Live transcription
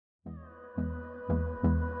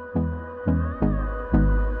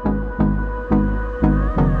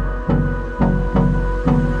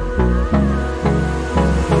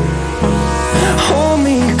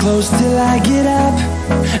close till I get up.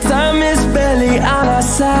 Time is barely on our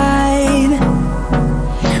side.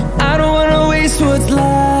 I don't wanna waste what's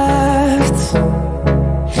left.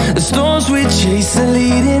 The storms we chase are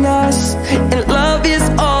leading us, and love is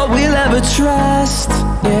all we'll ever trust.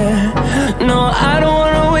 Yeah, no, I don't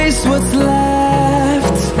wanna waste what's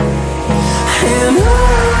left. And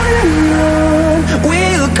on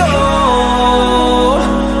we'll go,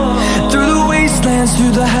 through the wastelands,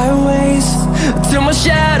 through the highways, till my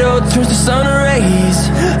shadow turns to sun rays.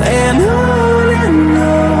 And on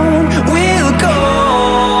we'll go,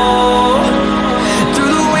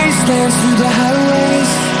 through the wastelands, through the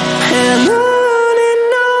highways, and on we'll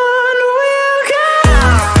go.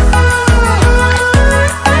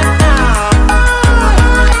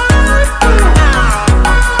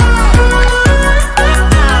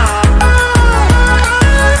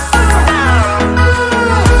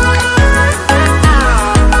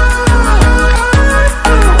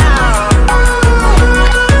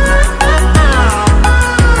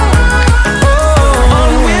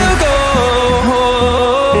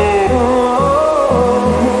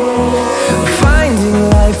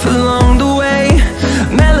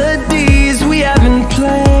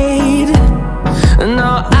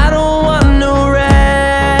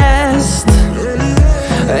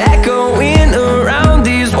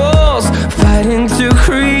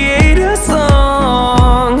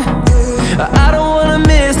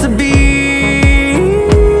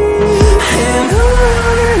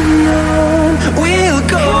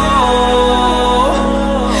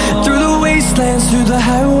 Through the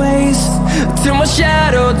highways, till my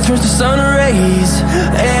shadow turns to sun rays.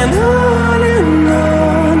 And on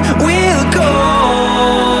we'll go,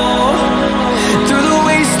 through the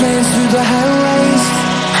wastelands, through the highways,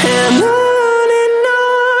 and on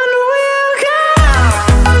we'll go.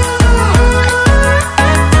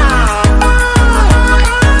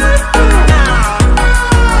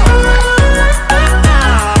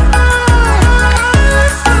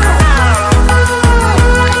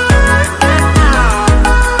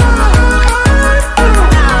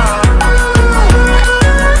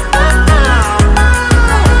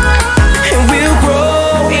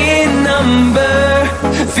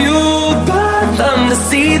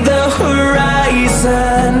 See the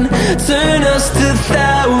horizon, turn us to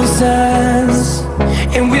thousands,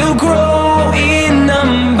 and we'll grow in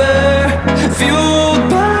number, fueled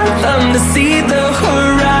by them. To see the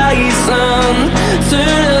horizon,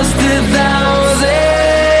 turn us to thousands,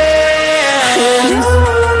 and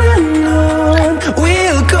on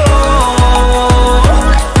we'll go,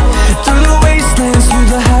 through the wastelands, through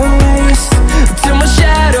the highways, till my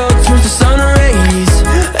shadow turns to sun rays.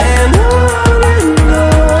 And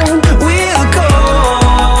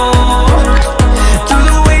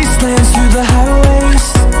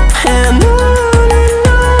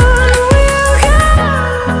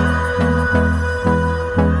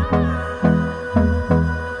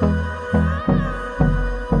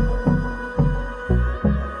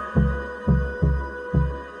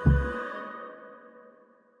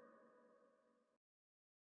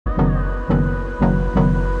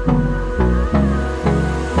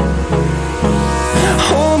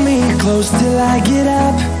close till I get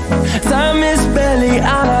up. Time is barely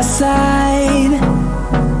on our side.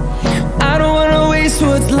 I don't wanna waste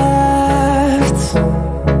what's left.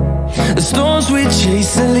 The storms we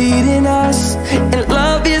chase are leading us, and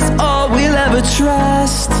love is all we'll ever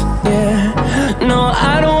trust. Yeah, no,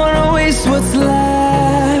 I don't wanna waste what's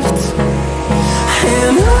left.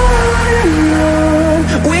 And on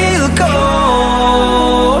we'll go,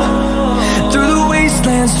 through the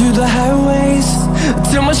wastelands, through the highways,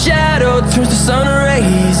 till my shadow turns to sun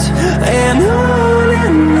rays. And on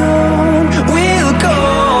we'll go,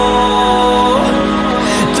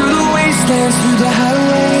 through the wastelands, through the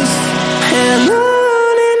highways, and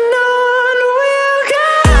on we'll go.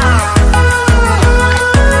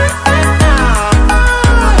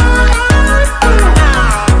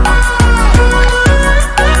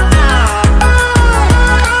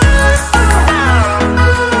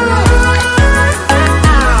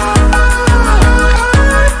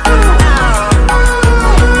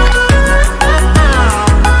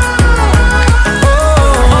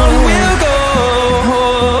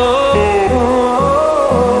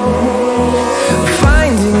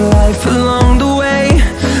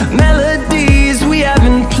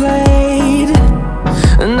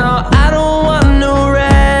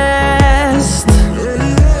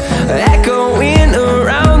 Echoing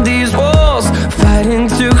around these walls, fighting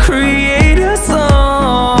to create